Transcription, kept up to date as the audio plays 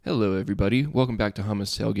Hello, everybody. Welcome back to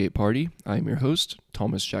Hummus Tailgate Party. I'm your host,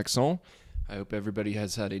 Thomas Jackson. I hope everybody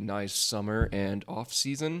has had a nice summer and off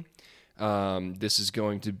season. This is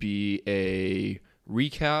going to be a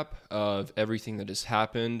recap of everything that has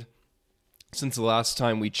happened since the last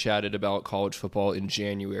time we chatted about college football in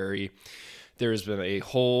January. There has been a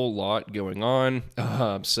whole lot going on,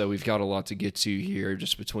 so we've got a lot to get to here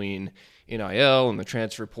just between NIL and the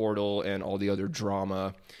transfer portal and all the other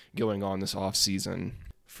drama going on this off season.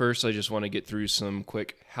 First, I just want to get through some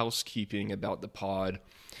quick housekeeping about the pod.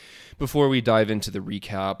 Before we dive into the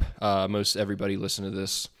recap, most everybody listening to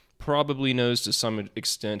this probably knows to some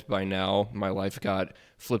extent by now, my life got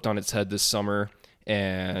flipped on its head this summer,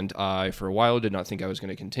 and I, for a while, did not think I was going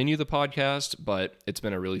to continue the podcast, but it's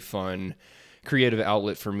been a really fun creative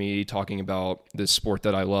outlet for me talking about this sport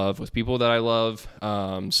that I love with people that I love.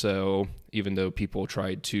 So even though people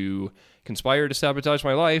tried to conspire to sabotage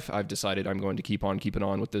my life, I've decided I'm going to keep on keeping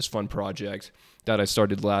on with this fun project that I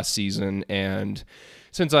started last season. And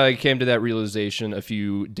since I came to that realization a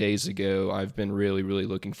few days ago, I've been really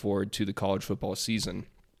looking forward to the college football season.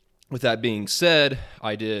 With that being said,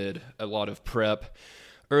 I did a lot of prep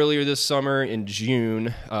earlier this summer in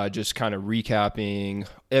June, just kind of recapping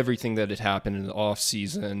everything that had happened in the off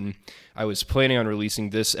season. I was planning on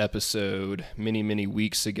releasing this episode many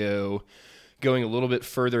weeks ago, going a little bit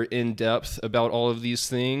further in depth about all of these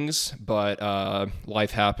things, but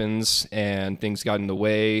life happens and things got in the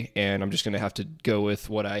way, and I'm just going to have to go with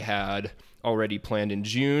what I had already planned in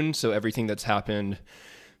June. So everything that's happened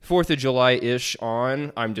 4th of July-ish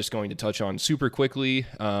on, I'm just going to touch on super quickly.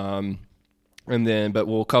 But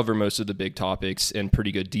we'll cover most of the big topics in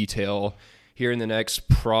pretty good detail. Here in the next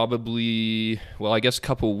couple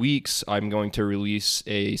weeks, I'm going to release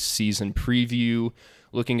a season preview,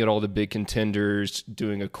 looking at all the big contenders,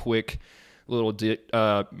 doing a quick little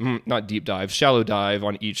shallow dive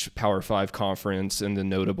on each Power 5 conference and the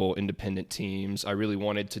notable independent teams. I really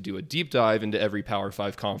wanted to do a deep dive into every Power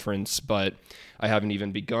 5 conference, but I haven't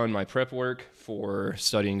even begun my prep work for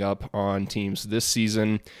studying up on teams this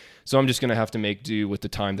season. So I'm just going to have to make do with the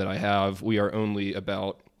time that I have. We are only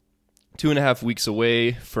about 2.5 weeks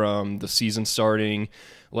away from the season starting,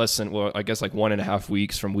 like 1.5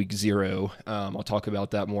 weeks from week 0. I'll talk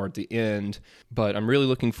about that more at the end, but I'm really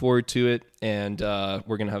looking forward to it, and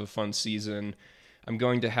we're going to have a fun season. I'm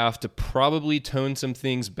going to have to probably tone some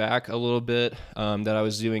things back a little bit that I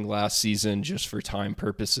was doing last season just for time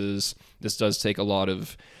purposes. This does take a lot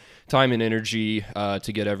of time and energy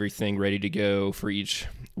to get everything ready to go for each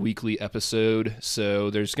weekly episode. So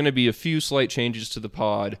there's going to be a few slight changes to the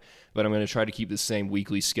pod, but I'm going to try to keep the same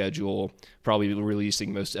weekly schedule, probably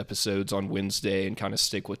releasing most episodes on Wednesday and kind of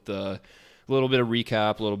stick with the little bit of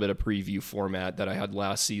recap, a little bit of preview format that I had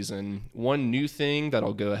last season. One new thing that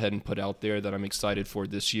I'll go ahead and put out there that I'm excited for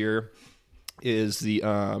this year is the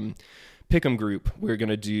Pick'em group. We're going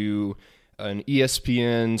to do an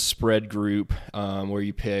ESPN spread group where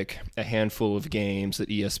you pick a handful of games that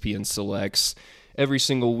ESPN selects every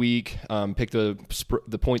single week. Pick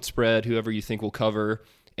the point spread, whoever you think will cover,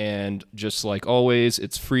 and just like always,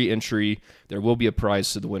 it's free entry. There will be a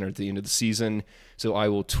prize to the winner at the end of the season, so I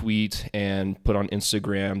will tweet and put on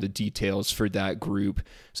Instagram the details for that group,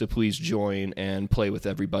 so please join and play with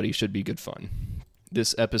everybody. Should be good fun.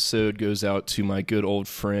 This episode goes out to my good old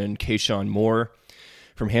friend Kayshawn Moore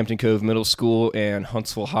from Hampton Cove Middle School and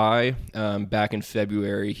Huntsville High. Back in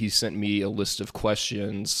February, he sent me a list of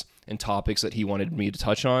questions and topics that he wanted me to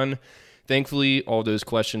touch on. Thankfully, all those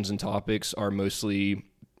questions and topics are mostly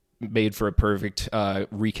made for a perfect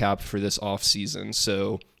recap for this off season.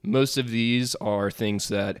 So most of these are things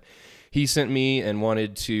that he sent me and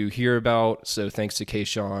wanted to hear about. So thanks to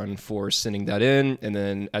Kayshawn for sending that in. And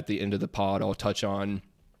then at the end of the pod, I'll touch on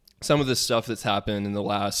some of the stuff that's happened in the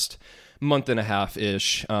last month and a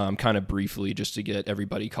half-ish, kind of briefly, just to get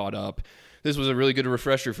everybody caught up. This was a really good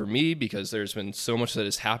refresher for me because there's been so much that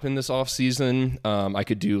has happened this off season. I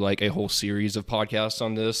could do like a whole series of podcasts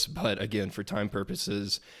on this, but again, for time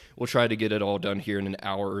purposes, we'll try to get it all done here in an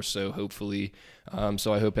hour or so, hopefully.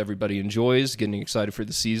 So I hope everybody enjoys getting excited for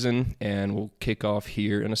the season, and we'll kick off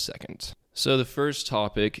here in a second. So the first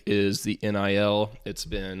topic is the NIL. It's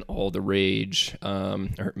been all the rage,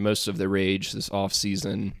 or most of the rage this off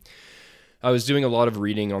season. I was doing a lot of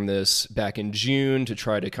reading on this back in June to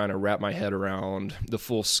try to kind of wrap my head around the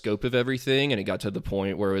full scope of everything, and it got to the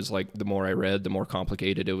point where it was like the more I read, the more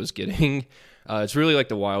complicated it was getting. It's really like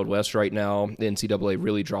the Wild West right now. The NCAA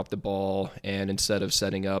really dropped the ball, and instead of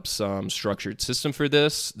setting up some structured system for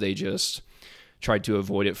this, they just tried to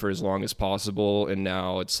avoid it for as long as possible, and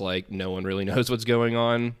now it's like no one really knows what's going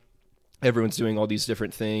on. Everyone's doing all these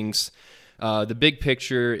different things. The big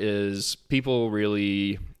picture is people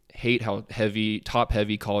really hate how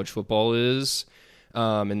top-heavy college football is.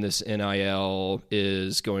 And this NIL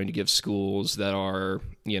is going to give schools that are,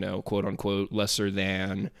 quote unquote, lesser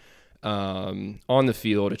than on the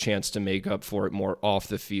field a chance to make up for it more off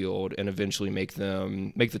the field and eventually make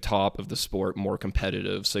the top of the sport more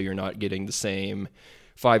competitive. So you're not getting the same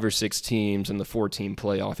 5 or 6 teams in the 4-team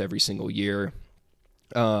playoff every single year.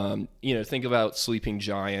 Think about sleeping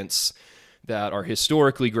giants that are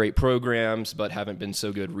historically great programs but haven't been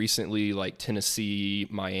so good recently, like Tennessee,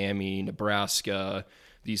 Miami, Nebraska.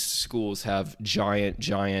 These schools have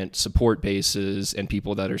giant support bases and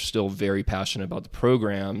people that are still very passionate about the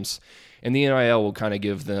programs. And the NIL will kind of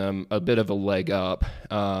give them a bit of a leg up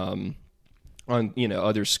on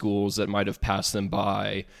other schools that might have passed them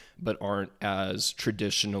by but aren't as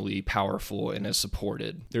traditionally powerful and as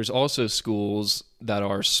supported. There's also schools that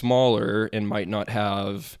are smaller and might not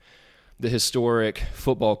have the historic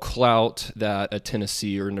football clout that a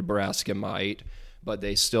Tennessee or Nebraska might, but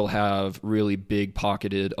they still have really big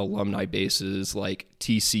pocketed alumni bases like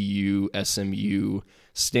TCU, SMU,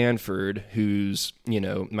 Stanford, who's,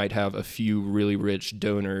 might have a few really rich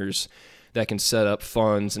donors that can set up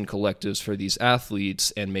funds and collectives for these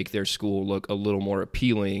athletes and make their school look a little more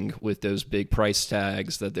appealing with those big price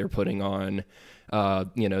tags that they're putting on,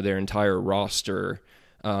 their entire roster.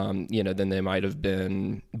 Than they might have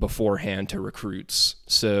been beforehand to recruits.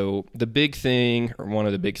 So the big thing, or one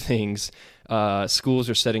of the big things, schools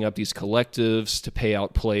are setting up these collectives to pay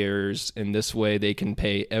out players, and this way they can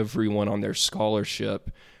pay everyone on their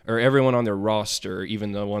scholarship or everyone on their roster,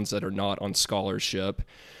 even the ones that are not on scholarship.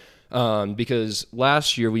 Because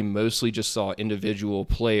last year we mostly just saw individual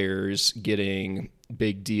players getting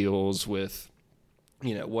big deals with,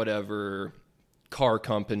 whatever car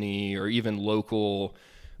company or even local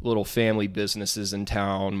little family businesses in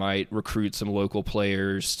town might recruit some local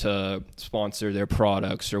players to sponsor their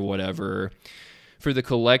products or whatever. For the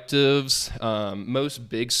collectives, most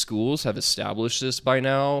big schools have established this by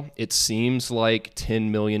now. It seems like $10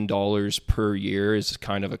 million per year is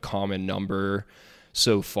kind of a common number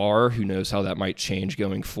so far. Who knows how that might change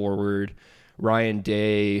going forward. Ryan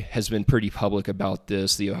Day has been pretty public about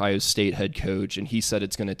this, the Ohio State head coach, and he said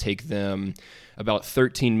it's going to take them about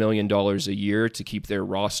 $13 million a year to keep their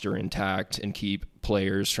roster intact and keep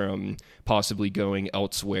players from possibly going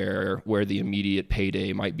elsewhere where the immediate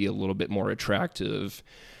payday might be a little bit more attractive.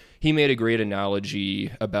 He made a great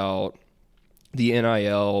analogy about the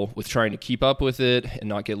NIL with trying to keep up with it and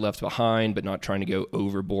not get left behind, but not trying to go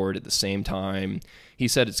overboard at the same time. He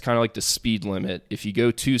said it's kind of like the speed limit. If you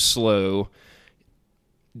go too slow,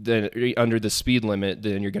 then under the speed limit,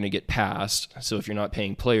 then you're going to get passed. So if you're not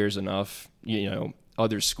paying players enough,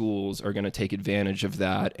 other schools are going to take advantage of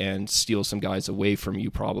that and steal some guys away from you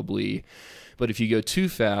probably. But if you go too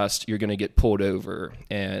fast, you're going to get pulled over.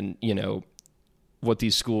 And, what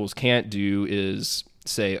these schools can't do is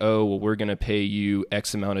say, oh, well, we're going to pay you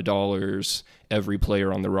X amount of dollars every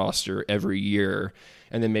player on the roster every year,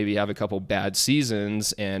 and then maybe have a couple bad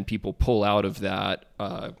seasons and people pull out of that,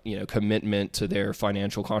 commitment to their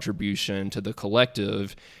financial contribution to the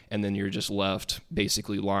collective, and then you're just left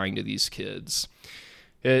basically lying to these kids.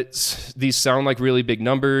 These sound like really big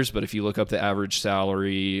numbers, but if you look up the average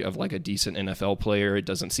salary of like a decent NFL player, it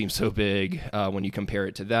doesn't seem so big when you compare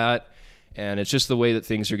it to that. And it's just the way that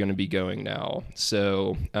things are going to be going now.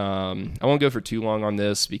 So I won't go for too long on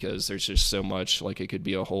this because there's just so much, like it could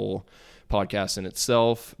be a whole podcast in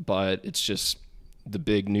itself, but it's just the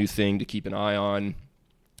big new thing to keep an eye on.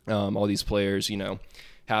 All these players,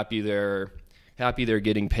 happy they're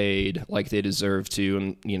getting paid like they deserve to.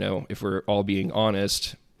 And, if we're all being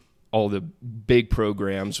honest, all the big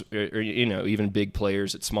programs or even big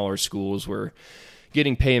players at smaller schools were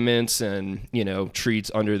getting payments and, treats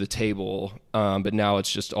under the table. But now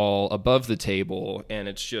it's just all above the table. And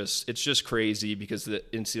it's just crazy because the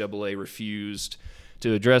NCAA refused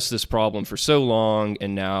to address this problem for so long,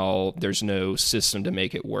 and now there's no system to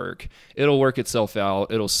make it work. It'll work itself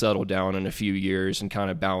out. It'll settle down in a few years and kind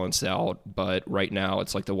of balance out. But right now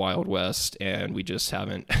it's like the Wild West, and we just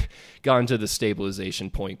haven't gotten to the stabilization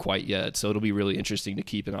point quite yet. So it'll be really interesting to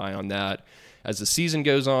keep an eye on that as the season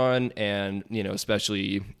goes on, and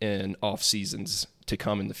especially in off seasons to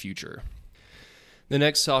come in the future. The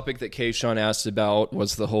next topic that Kayshawn asked about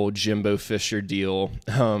was the whole Jimbo Fisher deal,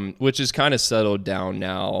 which is kind of settled down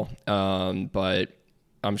now, but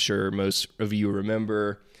I'm sure most of you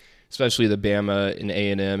remember, especially the Bama and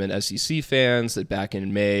A&M and SEC fans, that back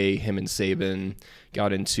in May, him and Saban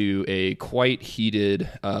got into a quite heated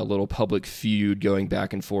little public feud going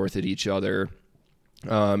back and forth at each other.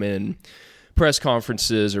 And press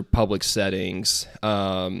conferences or public settings.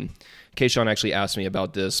 Kayshawn actually asked me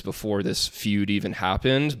about this before this feud even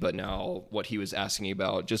happened, but now what he was asking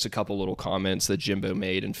about, just a couple little comments that Jimbo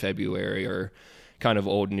made in February are kind of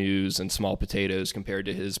old news and small potatoes compared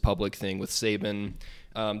to his public thing with Saban.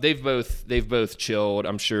 They've both chilled.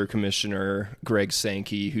 I'm sure Commissioner Greg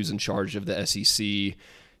Sankey, who's in charge of the SEC,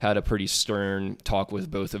 had a pretty stern talk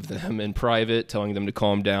with both of them in private, telling them to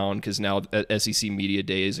calm down, because now at SEC Media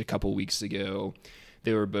Days a couple weeks ago,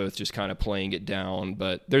 they were both just kind of playing it down.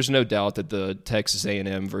 But there's no doubt that the Texas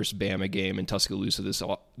A&M versus Bama game in Tuscaloosa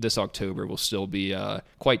this October will still be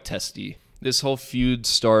quite testy. This whole feud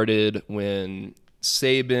started when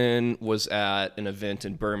Saban was at an event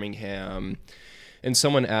in Birmingham, and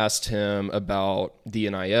someone asked him about the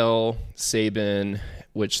NIL. Saban,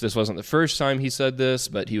 which this wasn't the first time he said this,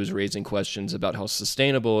 but he was raising questions about how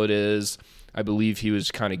sustainable it is. I believe he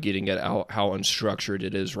was kind of getting at how unstructured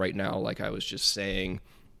it is right now, like I was just saying.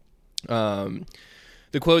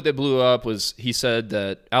 The quote that blew up was, he said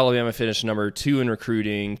that Alabama finished number 2 in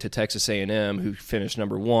recruiting to Texas A&M, who finished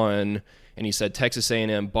number 1, and he said Texas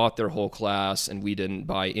A&M bought their whole class and we didn't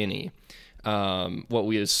buy any. What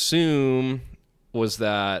we assume was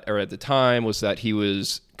that, or at the time, was that he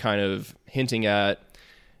was kind of hinting at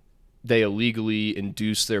they illegally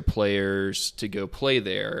induced their players to go play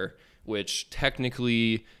there, which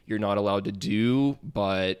technically you're not allowed to do,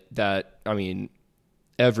 but that, I mean,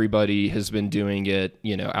 everybody has been doing it,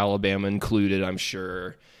 Alabama included, I'm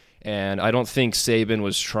sure. And I don't think Saban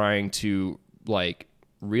was trying to,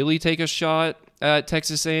 really take a shot at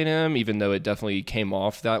Texas A&M, even though it definitely came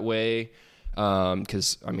off that way.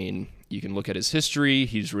 Because, you can look at his history.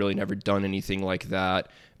 He's really never done anything like that,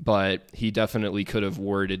 but he definitely could have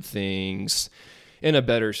worded things in a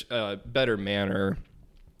better manner.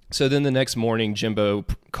 So then the next morning, Jimbo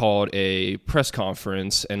called a press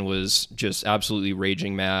conference and was just absolutely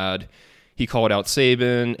raging mad. He called out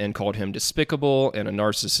Saban and called him despicable and a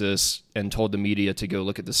narcissist, and told the media to go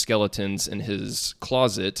look at the skeletons in his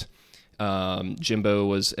closet. Jimbo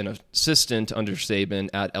was an assistant under Saban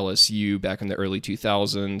at LSU back in the early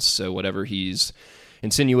 2000s, so whatever he's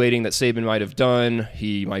insinuating that Saban might have done,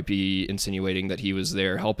 he might be insinuating that he was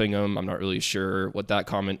there helping him. I'm not really sure what that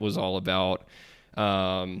comment was all about.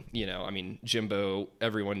 Jimbo,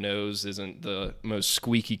 everyone knows, isn't the most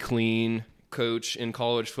squeaky clean coach in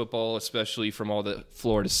college football, especially from all the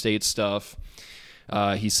Florida State stuff.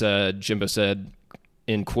 Jimbo said,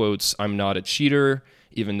 in quotes, "I'm not a cheater,"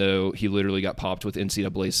 even though he literally got popped with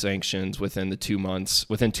NCAA sanctions within 2 months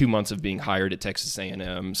of being hired at Texas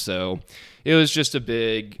A&M. So it was just a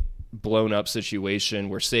big blown up situation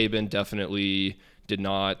where Saban definitely did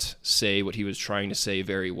not say what he was trying to say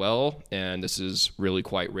very well. And this is really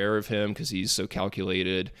quite rare of him because he's so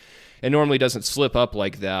calculated and normally doesn't slip up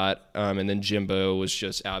like that. And then Jimbo was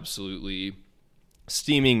just absolutely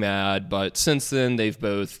steaming mad. But since then, they've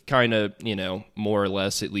both kind of, more or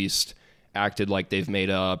less at least acted like they've made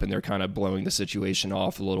up, and they're kind of blowing the situation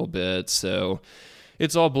off a little bit. So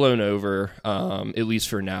it's all blown over, at least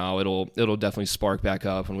for now. It'll definitely spark back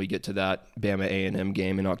up when we get to that Bama A&M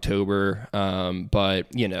game in October. But,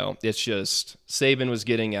 it's just Saban was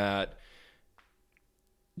getting at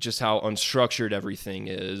just how unstructured everything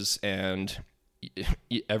is, and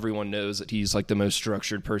everyone knows that he's like the most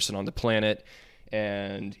structured person on the planet.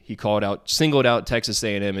 And he singled out Texas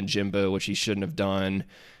A&M and Jimbo, which he shouldn't have done.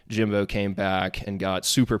 Jimbo came back and got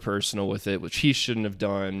super personal with it, which he shouldn't have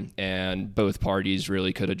done, and both parties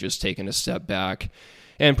really could have just taken a step back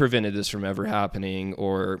and prevented this from ever happening,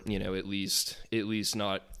 or at least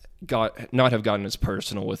not have gotten as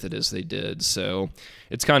personal with it as they did. So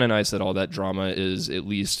it's kind of nice that all that drama is at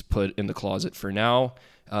least put in the closet for now.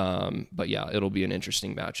 But yeah, it'll be an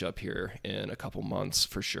interesting matchup here in a couple months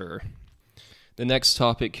for sure. The next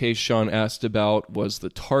topic Kayshawn asked about was the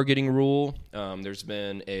targeting rule. There's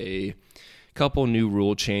been a couple new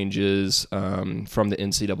rule changes from the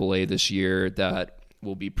NCAA this year that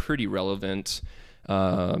will be pretty relevant.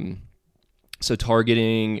 So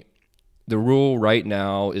targeting, the rule right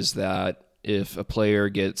now is that if a player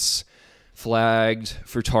gets flagged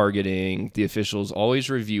for targeting, the officials always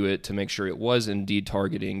review it to make sure it was indeed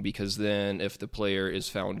targeting, because then if the player is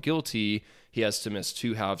found guilty, he has to miss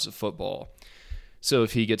 2 halves of football. So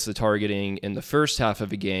if he gets the targeting in the first half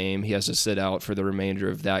of a game, he has to sit out for the remainder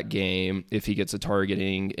of that game. If he gets a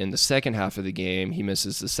targeting in the second half of the game, he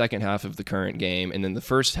misses the second half of the current game and then the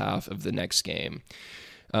first half of the next game.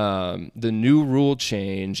 The new rule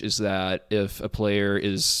change is that if a player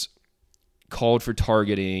is called for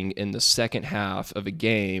targeting in the second half of a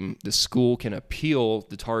game, the school can appeal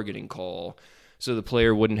the targeting call so the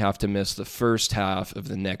player wouldn't have to miss the first half of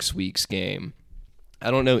the next week's game. I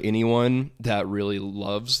don't know anyone that really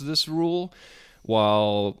loves this rule.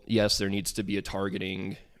 While, yes, there needs to be a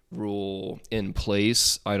targeting rule in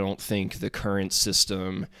place, I don't think the current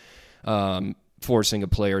system forcing a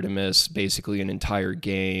player to miss basically an entire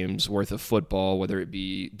game's worth of football, whether it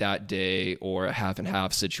be that day or a half and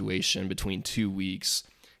half situation between 2 weeks,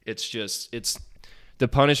 it's the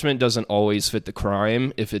punishment doesn't always fit the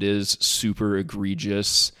crime. If it is super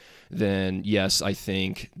egregious, then yes, I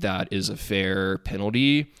think that is a fair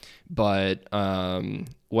penalty. But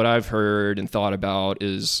what I've heard and thought about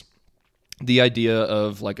is the idea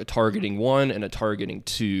of like a targeting 1 and a targeting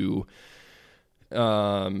 2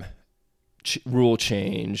 rule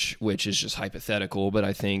change, which is just hypothetical, but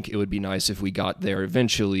I think it would be nice if we got there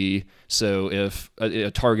eventually. So if a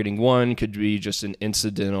targeting 1 could be just an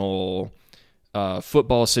incidental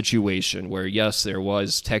football situation where, yes, there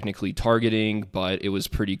was technically targeting, but it was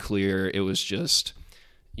pretty clear it was just,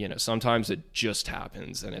 sometimes it just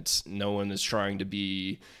happens and no one is trying to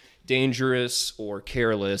be dangerous or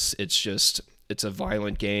careless. It's a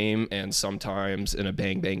violent game, and sometimes in a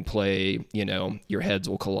bang play, your heads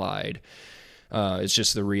will collide. It's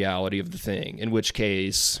just the reality of the thing, in which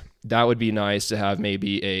case that would be nice to have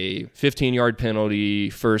maybe a 15-yard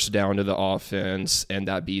penalty, first down to the offense, and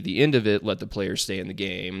that be the end of it, let the player stay in the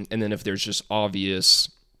game. And then if there's just obvious,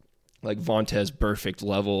 like Vontaze Burfict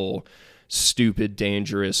level, stupid,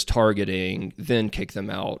 dangerous targeting, then kick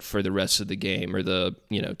them out for the rest of the game or the,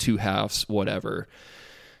 2 halves, whatever.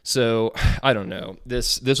 So I don't know.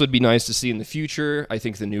 This would be nice to see in the future. I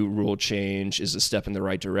think the new rule change is a step in the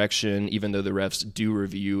right direction. Even though the refs do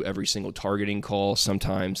review every single targeting call,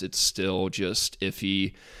 sometimes it's still just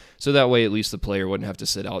iffy. So that way, at least the player wouldn't have to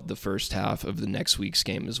sit out the first half of the next week's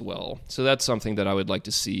game as well. So that's something that I would like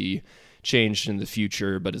to see changed in the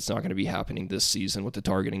future, but it's not going to be happening this season with the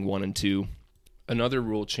targeting 1 and 2. Another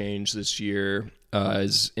rule change this year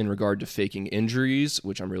is in regard to faking injuries,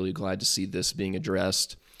 which I'm really glad to see this being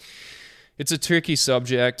addressed. It's a tricky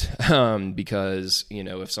subject because,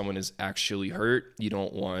 if someone is actually hurt, you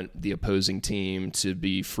don't want the opposing team to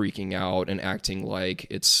be freaking out and acting like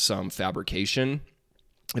it's some fabrication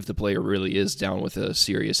if the player really is down with a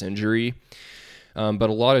serious injury. But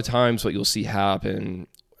a lot of times what you'll see happen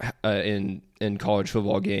in college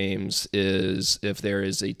football games is if there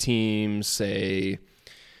is a team, say,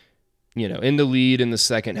 in the lead in the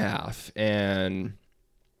second half and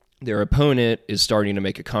their opponent is starting to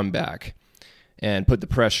make a comeback and put the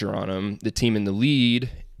pressure on them, the team in the lead,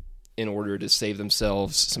 in order to save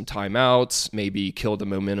themselves some timeouts, maybe kill the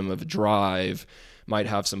momentum of a drive, might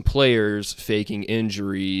have some players faking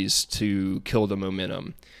injuries to kill the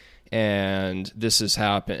momentum. And this has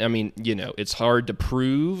happened. I mean, it's hard to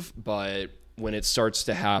prove, but when it starts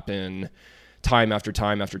to happen time after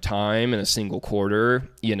time after time in a single quarter,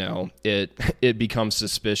 it becomes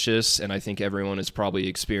suspicious. And I think everyone has probably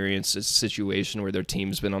experienced a situation where their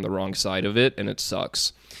team's been on the wrong side of it, and it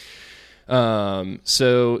sucks.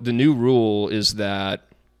 So the new rule is that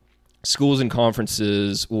schools and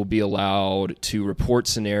conferences will be allowed to report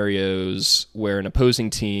scenarios where an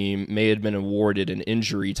opposing team may have been awarded an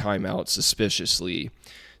injury timeout suspiciously.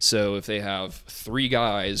 So if they have 3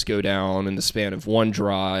 guys go down in the span of one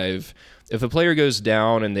drive, if a player goes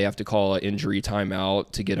down and they have to call an injury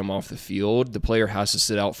timeout to get him off the field, the player has to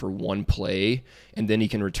sit out for 1 play, and then he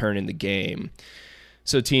can return in the game.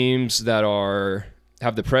 So teams that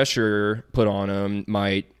have the pressure put on them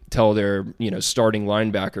might tell their starting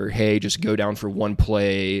linebacker, hey, just go down for 1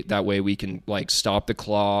 play. That way we can stop the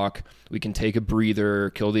clock. We can take a breather,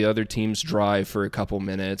 kill the other team's drive for a couple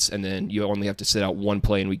minutes, and then you only have to sit out 1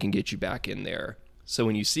 play and we can get you back in there. So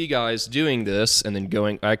when you see guys doing this and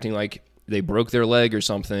then acting like they broke their leg or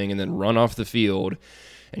something and then run off the field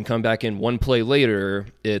and come back in 1 play later,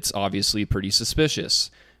 it's obviously pretty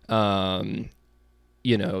suspicious. The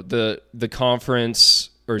conference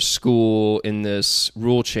or school in this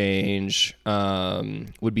rule change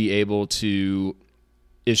would be able to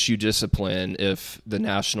issue discipline if the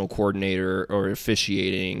national coordinator or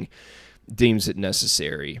officiating deems it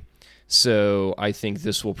necessary. So I think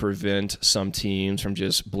this will prevent some teams from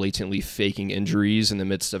just blatantly faking injuries in the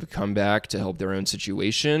midst of a comeback to help their own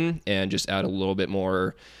situation and just add a little bit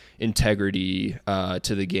more integrity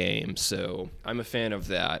to the game. So I'm a fan of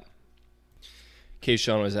that.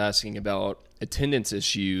 Kayshawn was asking about attendance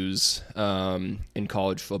issues in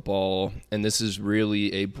college football, and this is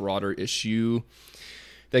really a broader issue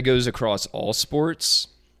that goes across all sports.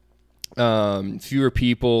 Fewer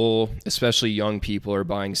people, especially young people, are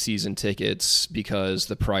buying season tickets because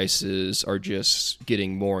the prices are just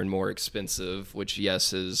getting more and more expensive, which,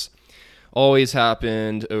 yes, is always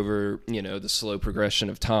happened over, the slow progression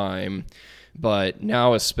of time. But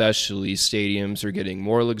now especially stadiums are getting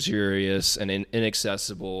more luxurious and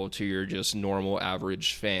inaccessible to your just normal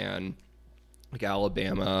average fan. Like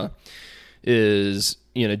Alabama is,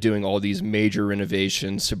 doing all these major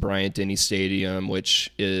renovations to Bryant-Denny Stadium,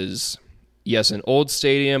 which is, yes, an old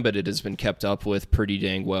stadium, but it has been kept up with pretty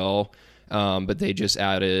dang well. But they just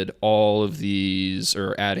adding all of these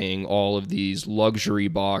luxury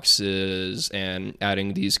boxes and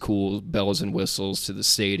adding these cool bells and whistles to the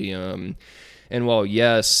stadium. And while,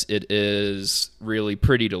 yes, it is really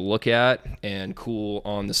pretty to look at and cool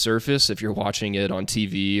on the surface if you're watching it on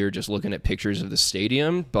TV or just looking at pictures of the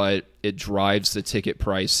stadium, but it drives the ticket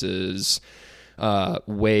prices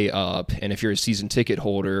way up. And if you're a season ticket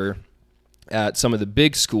holder at some of the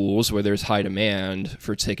big schools where there's high demand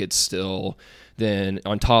for tickets still, then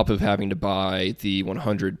on top of having to buy the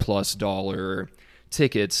 $100+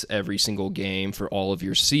 tickets every single game for all of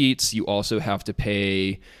your seats, you also have to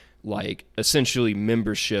pay like essentially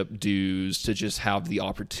membership dues to just have the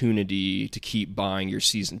opportunity to keep buying your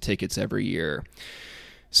season tickets every year.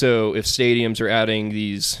 So if stadiums are adding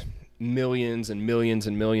these millions and millions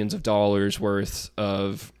and millions of dollars worth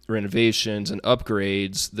of renovations and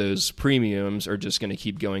upgrades, those premiums are just going to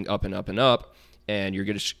keep going up and up and up, and you're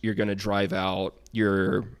going to drive out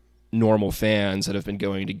your normal fans that have been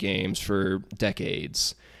going to games for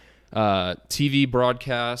decades. TV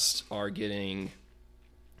broadcasts are getting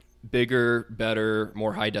bigger, better,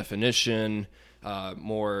 more high definition,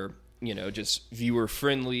 more, just viewer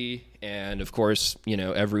friendly. And of course,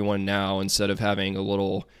 everyone now, instead of having a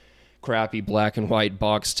little crappy black and white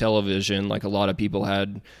box television like a lot of people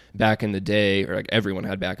had back in the day, or like everyone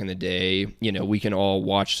had back in the day, we can all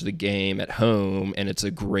watch the game at home, and it's a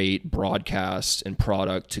great broadcast and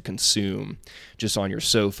product to consume just on your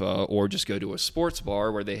sofa, or just go to a sports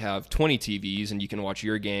bar where they have 20 TVs and you can watch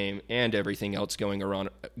your game and everything else going on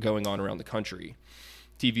around the country.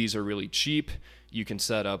 TVs are really cheap. You can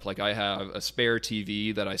set up, like I have a spare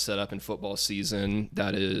TV that I set up in football season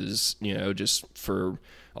that is, just for,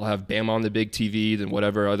 I'll have Bama on the big TV, then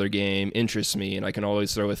whatever other game interests me, and I can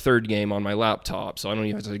always throw a third game on my laptop, so I don't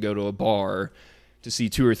even have to go to a bar to see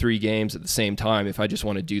 2 or 3 games at the same time if I just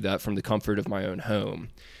want to do that from the comfort of my own home.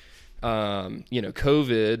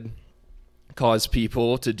 COVID caused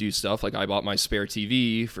people to do stuff like I bought my spare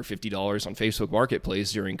TV for $50 on Facebook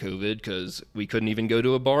Marketplace during COVID because we couldn't even go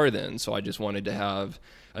to a bar then. So I just wanted to have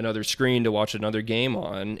another screen to watch another game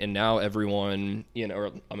on. And now everyone,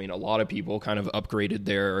 a lot of people kind of upgraded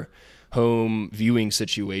their home viewing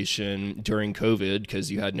situation during COVID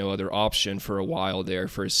because you had no other option for a while there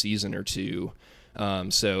for a season or two.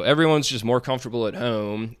 So everyone's just more comfortable at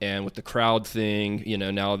home. And with the crowd thing,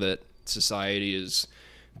 now that society is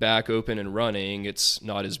back open and running, it's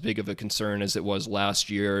not as big of a concern as it was last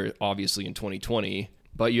year, obviously in 2020.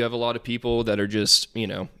 But you have a lot of people that are just,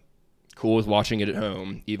 cool with watching it at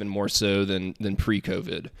home, even more so than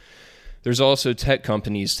pre-COVID. There's also tech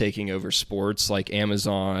companies taking over sports, like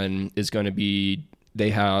Amazon is going to be,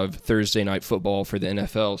 they have Thursday Night Football for the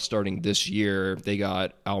NFL starting this year. They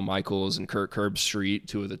got Al Michaels and Kirk Herbstreit,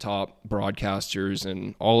 2 of the top broadcasters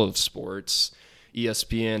in all of sports.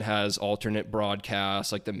 ESPN has alternate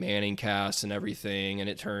broadcasts like the Manning cast and everything, and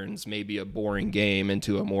it turns maybe a boring game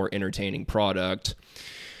into a more entertaining product.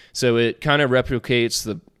 So it kind of replicates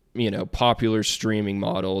the popular streaming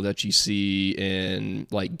model that you see in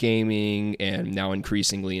like gaming and now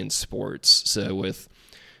increasingly in sports. So with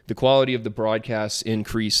the quality of the broadcasts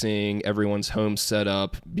increasing, everyone's home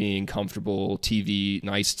setup being comfortable,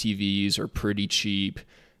 nice TVs are pretty cheap.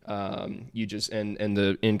 And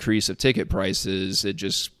the increase of ticket prices,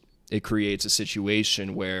 it creates a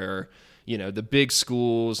situation where, the big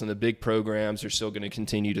schools and the big programs are still going to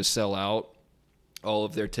continue to sell out all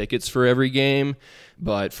of their tickets for every game.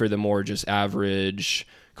 But for the more just average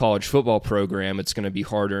college football program, it's going to be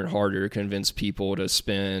harder and harder to convince people to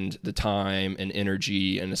spend the time and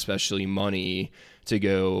energy and especially money to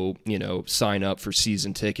go, sign up for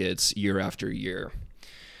season tickets year after year.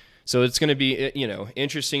 So it's going to be,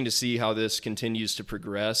 interesting to see how this continues to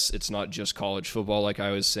progress. It's not just college football, like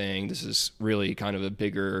I was saying. This is really kind of a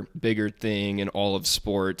bigger thing in all of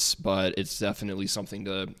sports, but it's definitely something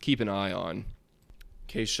to keep an eye on.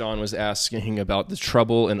 Okay, Sean was asking about the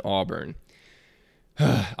trouble in Auburn.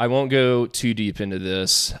 I won't go too deep into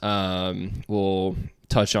this. We'll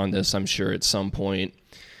touch on this, I'm sure, at some point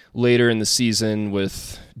later in the season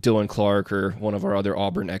with Dylan Clark or one of our other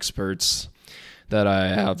Auburn experts that I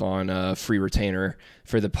have on a free retainer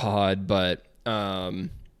for the pod. But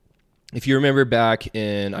if you remember back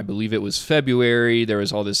in, I believe it was February, there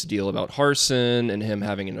was all this deal about Harsin and him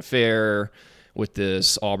having an affair with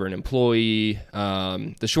this Auburn employee.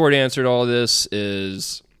 The short answer to all this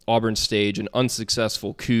is Auburn staged an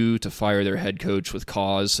unsuccessful coup to fire their head coach with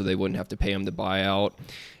cause so they wouldn't have to pay him the buyout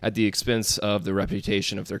at the expense of the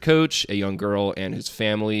reputation of their coach, a young girl, and his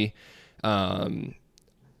family.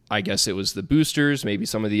 I guess it was the boosters, maybe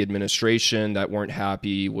some of the administration that weren't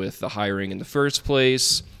happy with the hiring in the first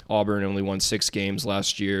place. Auburn only won 6 games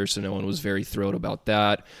last year, so no one was very thrilled about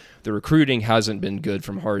that. The recruiting hasn't been good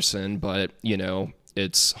from Harsin, but,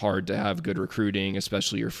 it's hard to have good recruiting,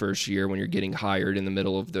 especially your first year when you're getting hired in the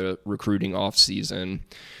middle of the recruiting off season,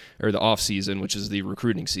 or the off season, which is the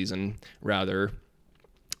recruiting season, rather.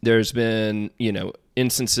 There's been,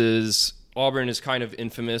 instances. Auburn is kind of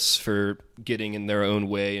infamous for getting in their own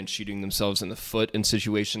way and shooting themselves in the foot in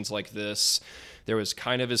situations like this. There was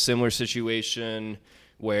kind of a similar situation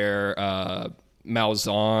where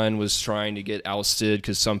Malzahn was trying to get ousted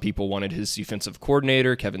because some people wanted his defensive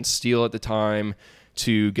coordinator, Kevin Steele at the time,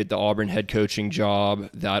 to get the Auburn head coaching job.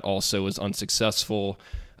 That also was unsuccessful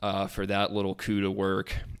for that little coup to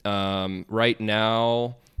work. Right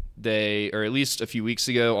now, or at least a few weeks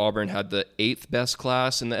ago, Auburn had the 8th best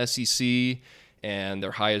class in the SEC, and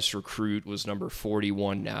their highest recruit was number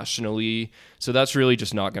 41 nationally. So that's really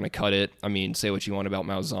just not going to cut it. I mean, say what you want about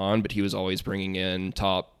Malzahn, but he was always bringing in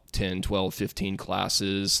top 10, 12, 15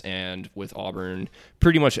 classes, and with Auburn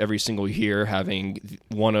pretty much every single year having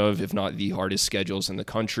one of, if not the hardest schedules in the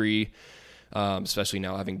country, especially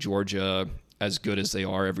now having Georgia as good as they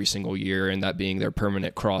are every single year, and that being their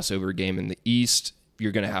permanent crossover game in the East,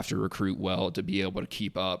 you're going to have to recruit well to be able to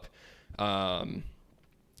keep up. Harsin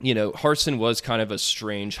was kind of a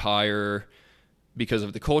strange hire because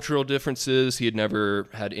of the cultural differences. He had never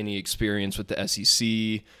had any experience with the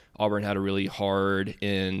SEC. Auburn had a really hard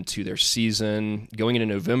end to their season. Going into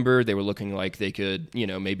November, they were looking like they could,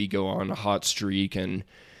 maybe go on a hot streak and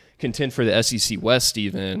contend for the SEC West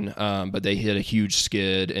even, but they hit a huge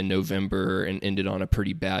skid in November and ended on a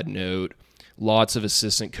pretty bad note. Lots of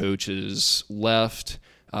assistant coaches left.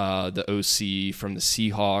 The OC from the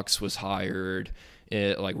Seahawks was hired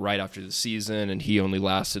right after the season, and he only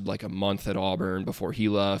lasted like a month at Auburn before he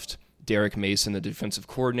left. Derek Mason, the defensive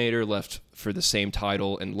coordinator, left for the same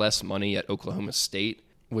title and less money at Oklahoma State,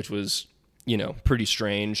 which was, pretty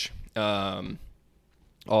strange. Auburn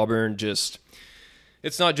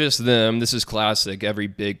it's not just them. This is classic. Every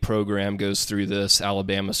big program goes through this.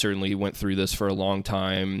 Alabama certainly went through this for a long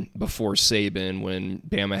time before Saban when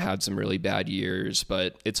Bama had some really bad years.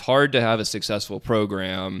 But it's hard to have a successful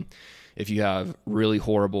program if you have really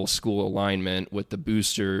horrible school alignment with the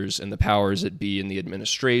boosters and the powers that be in the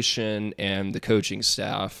administration and the coaching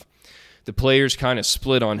staff. The players kind of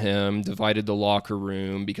split on him, divided the locker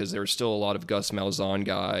room because there were still a lot of Gus Malzahn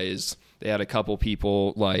guys. They had a couple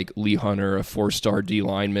people like Lee Hunter, a 4-star D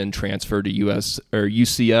lineman, transferred to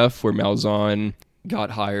UCF, where Malzahn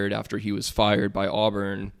got hired after he was fired by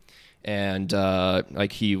Auburn. And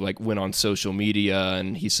he went on social media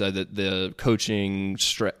and he said that the coaching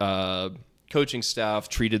staff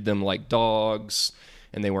treated them like dogs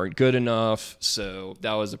and they weren't good enough. So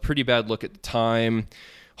that was a pretty bad look at the time.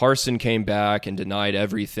 Harsin came back and denied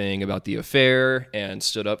everything about the affair and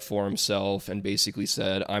stood up for himself and basically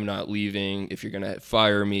said, I'm not leaving. If you're going to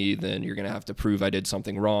fire me, then you're going to have to prove I did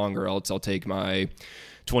something wrong, or else I'll take my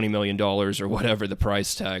 $20 million or whatever the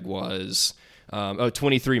price tag was.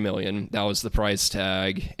 $23 million. That was the price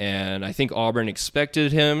tag. And I think Auburn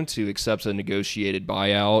expected him to accept a negotiated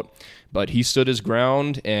buyout, but he stood his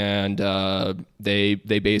ground and they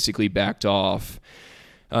basically backed off.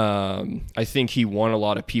 I think he won a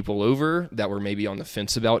lot of people over that were maybe on the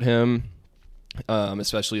fence about him,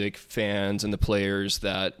 especially like fans and the players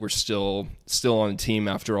that were still on the team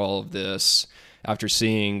after all of this, after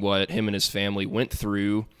seeing what him and his family went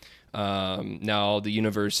through. Now the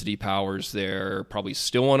university powers there probably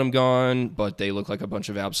still want him gone, but they look like a bunch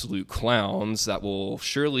of absolute clowns that will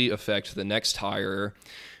surely affect the next hire,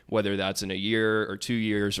 whether that's in a year or 2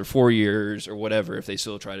 years or 4 years or whatever, if they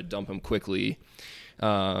still try to dump him quickly.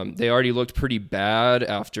 They already looked pretty bad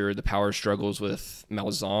after the power struggles with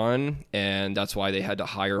Malzahn, and that's why they had to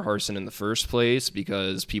hire Harsin in the first place,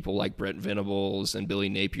 because people like Brent Venables and Billy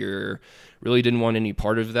Napier really didn't want any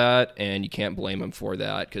part of that, and you can't blame them for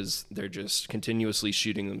that because they're just continuously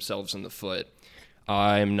shooting themselves in the foot.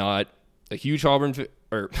 I'm not a huge Auburn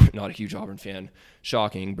fan.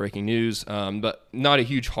 Shocking, breaking news. But not a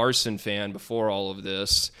huge Harsin fan before all of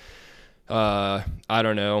this. I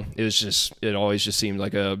don't know. It always just seemed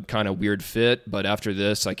like a kind of weird fit. But after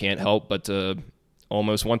this, I can't help but to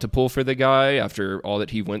almost want to pull for the guy after all that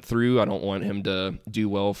he went through. I don't want him to do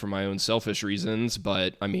well for my own selfish reasons,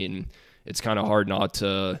 but I mean, it's kind of hard not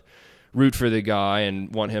to root for the guy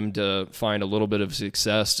and want him to find a little bit of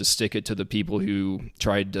success, to stick it to the people who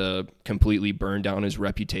tried to completely burn down his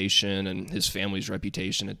reputation and his family's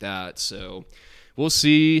reputation at that. So we'll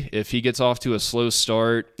see if he gets off to a slow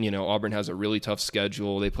start. Auburn has a really tough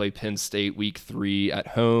schedule. They play Penn State week 3 at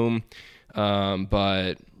home.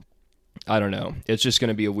 But I don't know. It's just going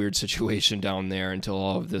to be a weird situation down there until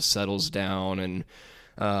all of this settles down. And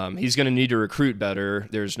he's going to need to recruit better.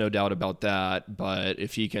 There's no doubt about that. But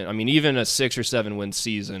if he can, even a 6 or 7 win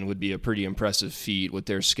season would be a pretty impressive feat with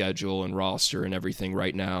their schedule and roster and everything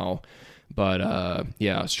right now. But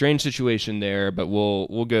strange situation there. But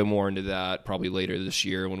we'll go more into that probably later this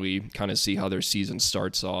year when we kind of see how their season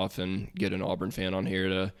starts off and get an Auburn fan on here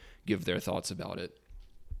to give their thoughts about it.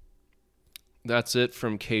 That's it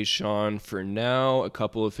from Kayshawn for now. A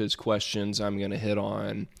couple of his questions I'm going to hit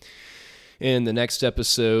on in the next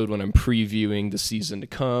episode when I'm previewing the season to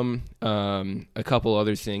come. A couple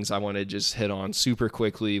other things I want to just hit on super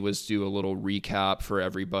quickly was do a little recap for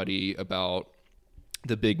everybody about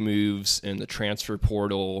the big moves in the transfer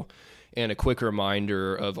portal and a quick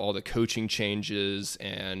reminder of all the coaching changes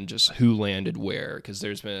and just who landed where, because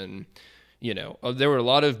there's been... there were a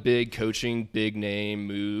lot of big coaching, big name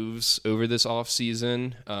moves over this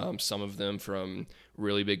offseason, some of them from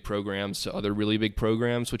really big programs to other really big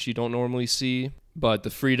programs, which you don't normally see. But the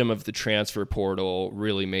freedom of the transfer portal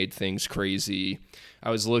really made things crazy. I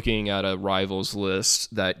was looking at a Rivals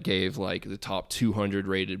list that gave the top 200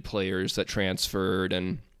 rated players that transferred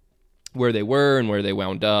and where they were and where they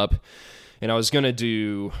wound up. And I was going to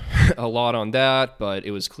do a lot on that, but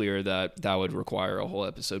it was clear that that would require a whole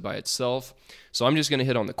episode by itself. So I'm just going to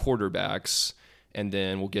hit on the quarterbacks, and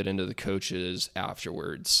then we'll get into the coaches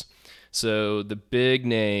afterwards. So the big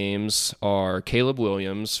names are Caleb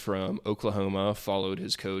Williams from Oklahoma, followed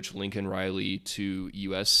his coach Lincoln Riley to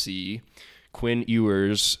USC. Quinn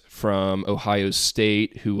Ewers from Ohio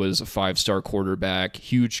State, who was a 5-star quarterback,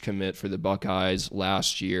 huge commit for the Buckeyes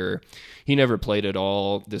last year. He never played at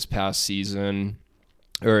all this past season,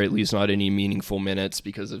 or at least not any meaningful minutes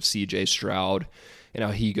because of C.J. Stroud and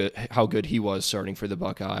how good he was starting for the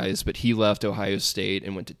Buckeyes. But he left Ohio State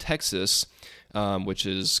and went to Texas, which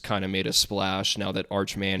has kind of made a splash now that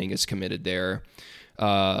Arch Manning is committed there.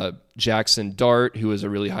 Jackson Dart, who was a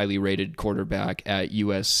really highly rated quarterback at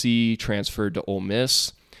USC, transferred to Ole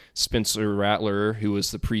Miss. Spencer Rattler, who was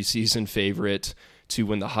the preseason favorite to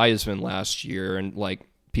win the Heisman last year, and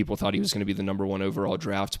people thought he was going to be the number 1 overall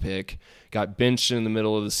draft pick, got benched in the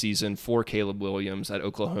middle of the season for Caleb Williams at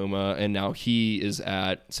Oklahoma, and now he is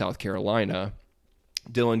at South Carolina.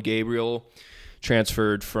 Dylan Gabriel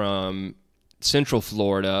transferred from Central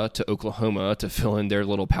Florida to Oklahoma to fill in their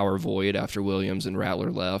little power void after Williams and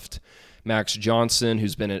Rattler left. Max Johnson,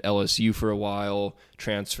 who's been at LSU for a while,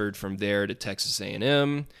 transferred from there to Texas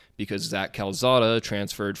A&M because Zach Calzada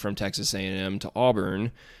transferred from Texas A&M to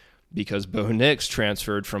Auburn because Bo Nix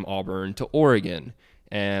transferred from Auburn to Oregon.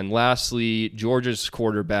 And lastly, Georgia's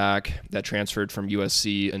quarterback that transferred from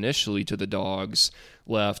USC initially to the Dogs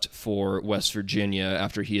left for West Virginia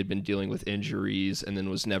after he had been dealing with injuries and then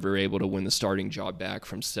was never able to win the starting job back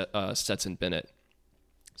from Stetson Bennett.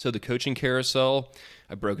 So the coaching carousel,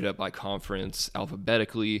 I broke it up by conference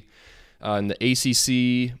alphabetically. In the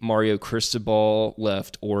ACC, Mario Cristobal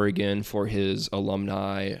left Oregon for his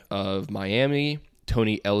alumni of Miami.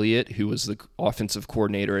 Tony Elliott, who was the offensive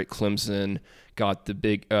coordinator at Clemson, got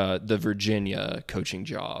the Virginia coaching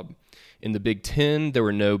job. In the Big Ten, there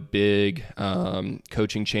were no big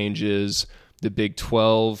coaching changes. The Big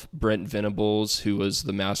 12, Brent Venables, who was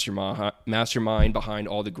the mastermind behind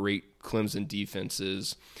all the great Clemson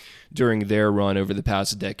defenses during their run over the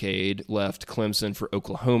past decade, left Clemson for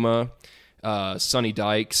Oklahoma. Sonny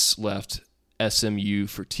Dykes left SMU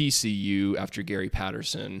for TCU after Gary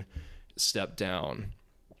Patterson stepped down.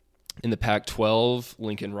 In the Pac-12,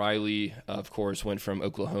 Lincoln Riley, of course, went from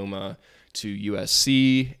Oklahoma to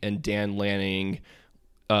USC, and Dan Lanning,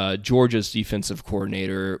 Georgia's defensive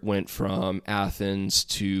coordinator, went from Athens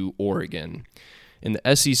to Oregon. In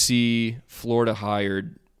the SEC, Florida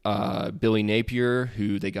hired Billy Napier,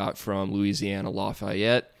 who they got from Louisiana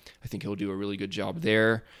Lafayette. I think he'll do a really good job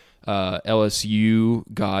there. LSU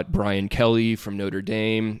got Brian Kelly from Notre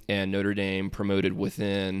Dame, and Notre Dame promoted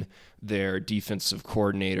within their defensive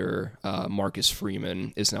coordinator, Marcus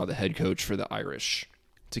Freeman, is now the head coach for the Irish.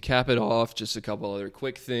 To cap it off, just a couple other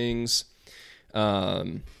quick things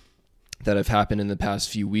that have happened in the past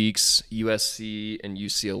few weeks. USC and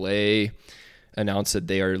UCLA announced that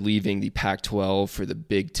they are leaving the Pac-12 for the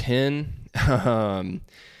Big Ten, Um,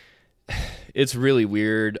 it's really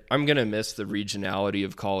weird. I'm going to miss the regionality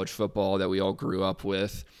of college football that we all grew up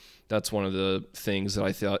with. That's one of the things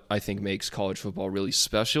that I think makes college football really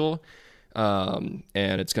special. And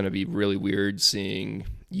it's going to be really weird seeing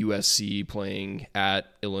USC playing at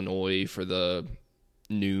Illinois for the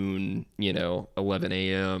noon, 11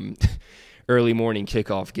 a.m. early morning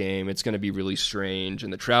kickoff game. It's going to be really strange,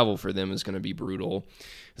 and the travel for them is going to be brutal.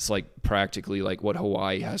 It's like practically like what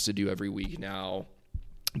Hawaii has to do every week now.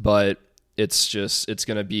 But it's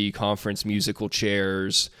going to be conference musical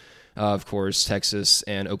chairs. Of course, Texas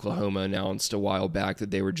and Oklahoma announced a while back that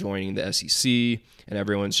they were joining the SEC, and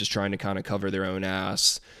everyone's just trying to kind of cover their own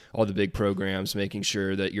ass. All the big programs making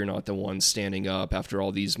sure that you're not the one standing up after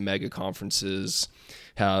all these mega conferences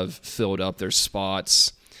have filled up their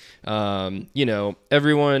spots.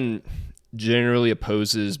 Everyone generally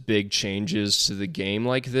opposes big changes to the game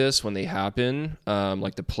like this when they happen.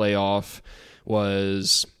 Like the playoff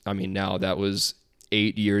was, now that was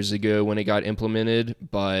 8 years ago when it got implemented,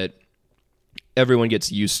 but everyone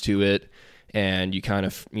gets used to it, and you kind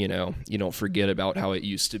of, you don't forget about how it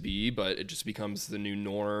used to be, but it just becomes the new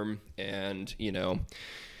norm. And,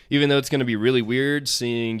 even though it's going to be really weird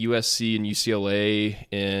seeing USC and UCLA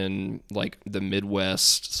in like the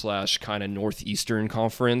Midwest / kind of Northeastern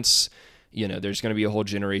conference, there's going to be a whole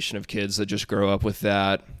generation of kids that just grow up with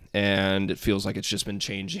that. And it feels like it's just been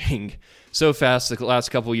changing so fast the last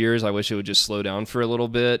couple of years. I wish it would just slow down for a little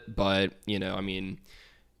bit. But,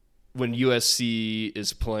 when USC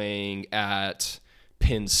is playing at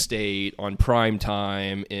Penn State on prime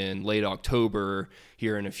time in late October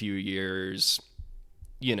here in a few years,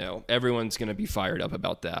 everyone's going to be fired up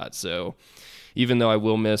about that. So even though I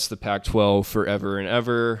will miss the Pac-12 forever and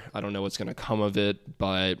ever, I don't know what's going to come of it,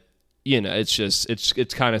 but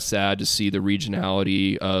it's kind of sad to see the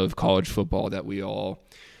regionality of college football that we all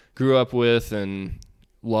grew up with and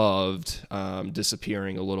loved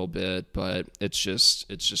disappearing a little bit. But it's just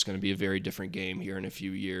going to be a very different game here in a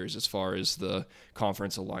few years as far as the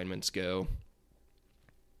conference alignments go.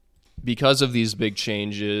 Because of these big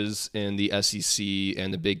changes in the SEC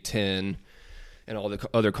and the Big Ten and all the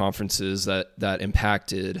other conferences that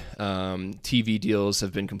impacted, TV deals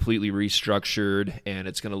have been completely restructured, and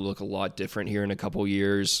it's going to look a lot different here in a couple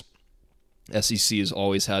years. SEC has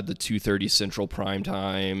always had the 2:30 Central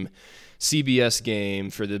primetime CBS game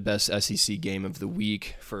for the best SEC game of the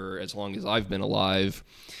week for as long as I've been alive.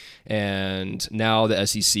 And now the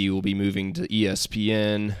SEC will be moving to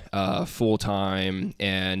ESPN full-time,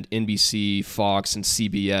 and NBC, Fox, and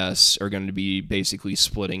CBS are going to be basically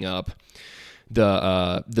splitting up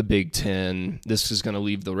the Big Ten. This is going to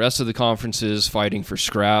leave the rest of the conferences fighting for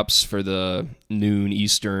scraps for the noon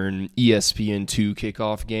Eastern ESPN2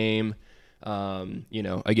 kickoff game.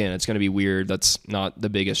 Again, it's going to be weird. That's not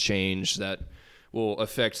the biggest change that will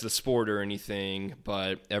affect the sport or anything,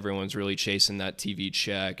 but everyone's really chasing that TV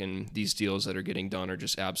check, and these deals that are getting done are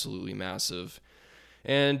just absolutely massive.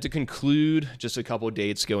 And to conclude, just a couple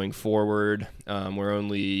dates going forward. We're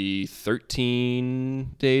only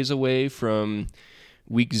 13 days away from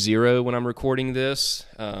week 0 when I'm recording this.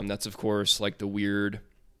 That's, of course, like the weird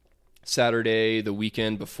Saturday, the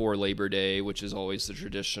weekend before Labor Day, which is always the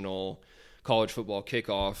traditional college football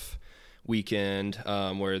kickoff weekend,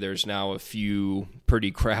 where there's now a few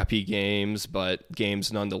pretty crappy games, but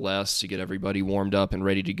games nonetheless to get everybody warmed up and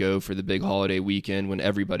ready to go for the big holiday weekend when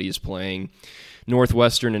everybody is playing.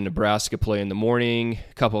 Northwestern and Nebraska play in the morning,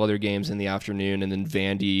 a couple other games in the afternoon, and then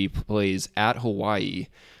Vandy plays at Hawaii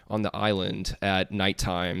on the island at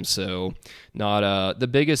nighttime. So not the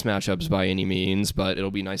biggest matchups by any means, but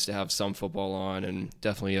it'll be nice to have some football on, and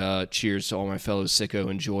definitely cheers to all my fellow sicko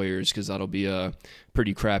enjoyers, because that'll be a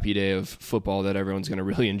pretty crappy day of football that everyone's going to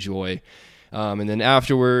really enjoy. And then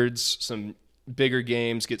afterwards, some bigger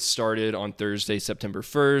games get started on Thursday, September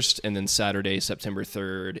 1st, and then Saturday, September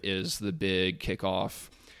 3rd is the big kickoff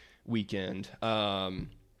weekend.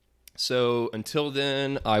 So until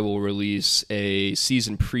then, I will release a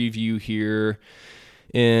season preview here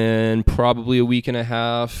in probably a week and a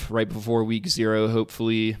half, right before week 0,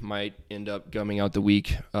 hopefully. Might end up coming out the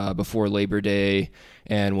week before Labor Day,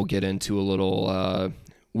 and we'll get into a little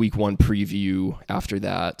week 1 preview after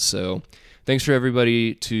that. So thanks for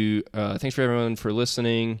everyone for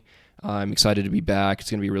listening. I'm excited to be back. It's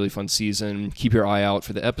going to be a really fun season. Keep your eye out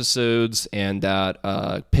for the episodes and that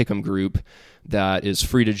Pick'em group that is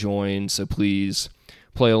free to join. So please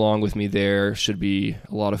play along with me there. Should be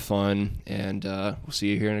a lot of fun. And we'll see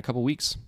you here in a couple weeks.